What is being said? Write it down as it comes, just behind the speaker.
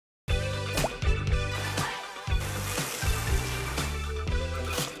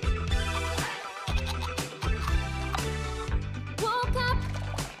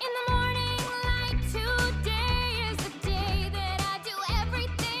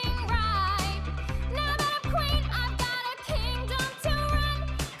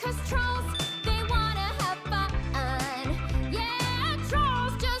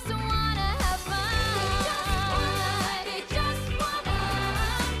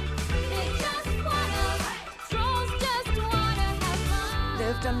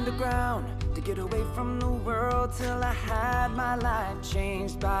underground to get away from the world till I had my life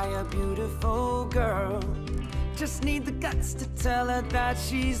changed by a beautiful girl. Just need the guts to tell her that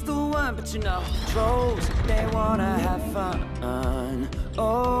she's the one. But you know, trolls, they wanna have fun.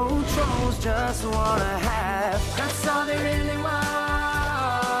 Oh, trolls just wanna have, that's all they really want.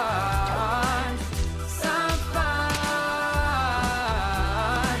 Some fun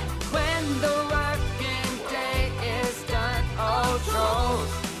when the working day is done. Oh, trolls,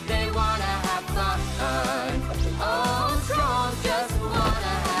 they wanna have fun. Oh, trolls just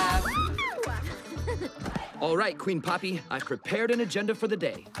wanna have. All right, Queen Poppy, I've prepared an agenda for the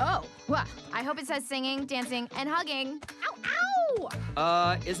day. Oh, well, I hope it says singing, dancing, and hugging. Ow,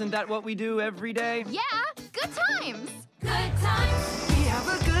 ow! Isn't that what we do every day? Yeah, good times. Good times. We have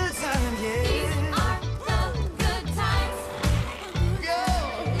a good time, yeah. These are the good times.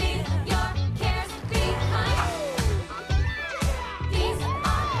 Leave your cares behind. These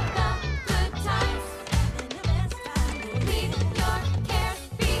are the good times. Leave your cares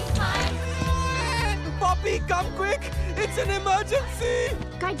behind. Poppy, come quick! It's an emergency!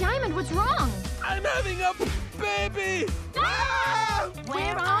 Guy Diamond, what's wrong? I'm having a baby!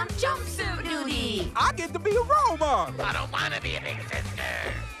 We're on jumpsuit duty. I get to be a robot! I don't want to be a big sister.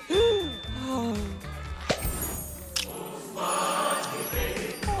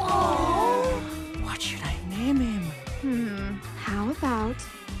 What should I name him? How about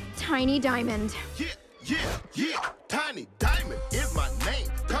Tiny Diamond? Yeah. Tiny Diamond is my name.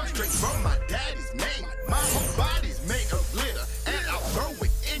 Come straight from my daddy's name. My whole body's made of glitter, and I'll throw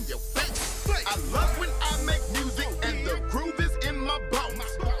it in your face. I love when I make music, and the groove is in my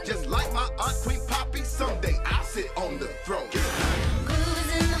bones. Just like my aunt Queen Poppy, someday I'll sit on the throne. Grooves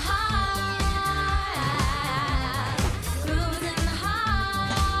in the heart. Grooves in the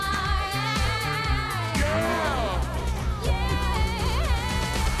heart. Yeah.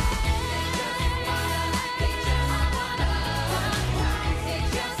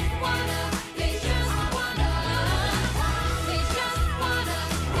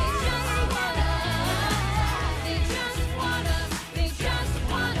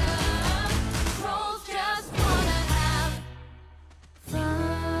 Trolls just wanna have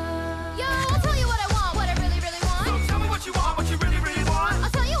fun. Yo, I'll tell you what I want, what I really, really want. Tell me what you want, what you really, really want. I'll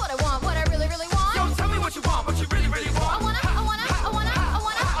tell you what I want, what I really, really want. Yo, tell me what you want, what you really, really want. I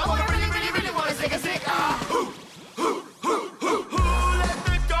wanna really, really, really want to stick a stick. Who let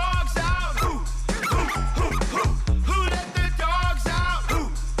the dogs out? Who let the dogs out?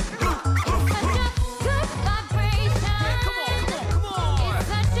 Such a good vibration. Come on. It's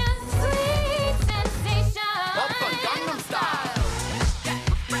such a sweet sensation. Up on Gangnam Style.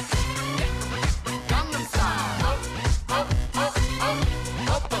 Gangnam Style.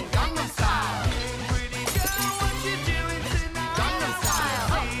 Up on Gangnam Style. Pretty girl, what you doing tonight? Gangnam Style.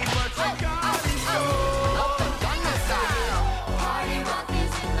 See what you got in store. Up on Gangnam Style. Party rock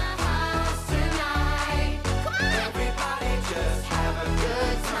is in the house tonight. Everybody just have a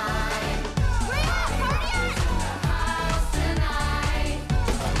Good time. House tonight.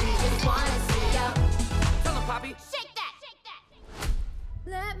 We just wanna see ya. Tell him, Poppy. Shake that.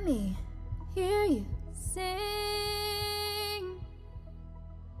 Let me hear you sing.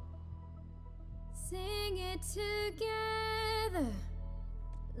 Sing it together,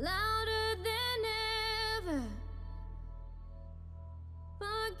 louder than ever.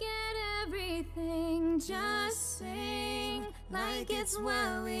 Forget everything, just sing like it's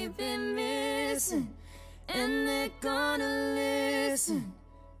what we've been missing. And they're gonna listen.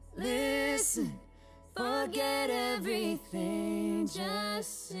 Forget everything,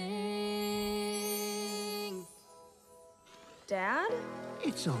 just sing. Dad?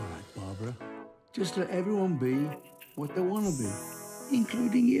 It's all right, Barbara. Just let everyone be what they want to be,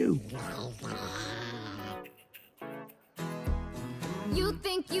 including you. You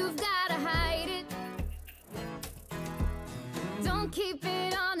think you've gotta hide it. Don't keep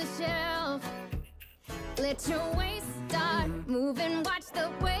it on the shelf. Let your waist start moving. Watch the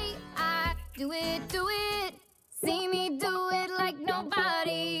way I do it, do it. See me do it like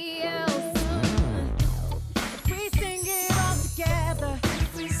nobody else. We sing it all together.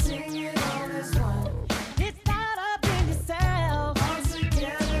 We sing it all as one. It's not up in yourself. All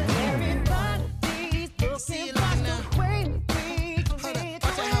together. Everybody's looking for the way we do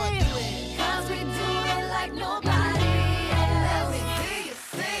it. Cause we do it like nobody else. Let me hear you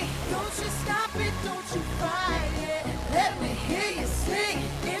sing. Don't you stop it, don't you fight it. Let me hear you sing.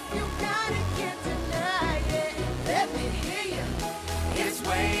 If you got it, can't deny it. Let me hear you. It's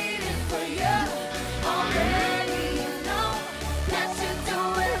waiting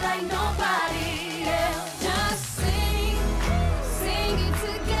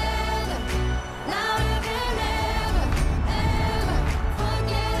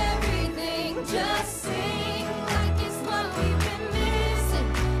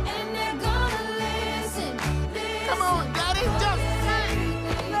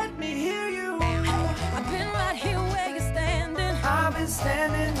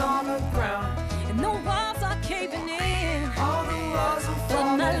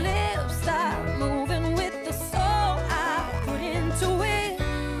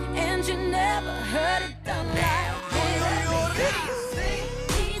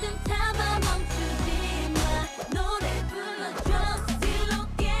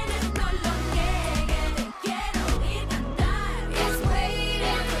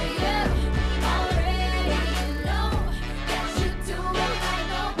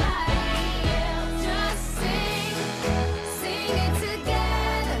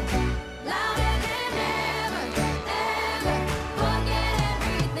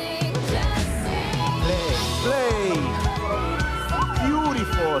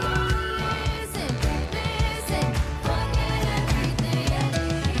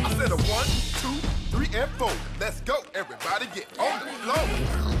and fold. Let's go, everybody, get on the floor.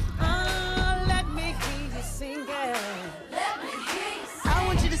 Let me hear you sing, girl. Let me hear you sing. I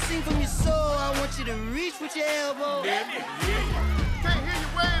want you to sing from your soul. I want you to reach with your elbow. Let me hear you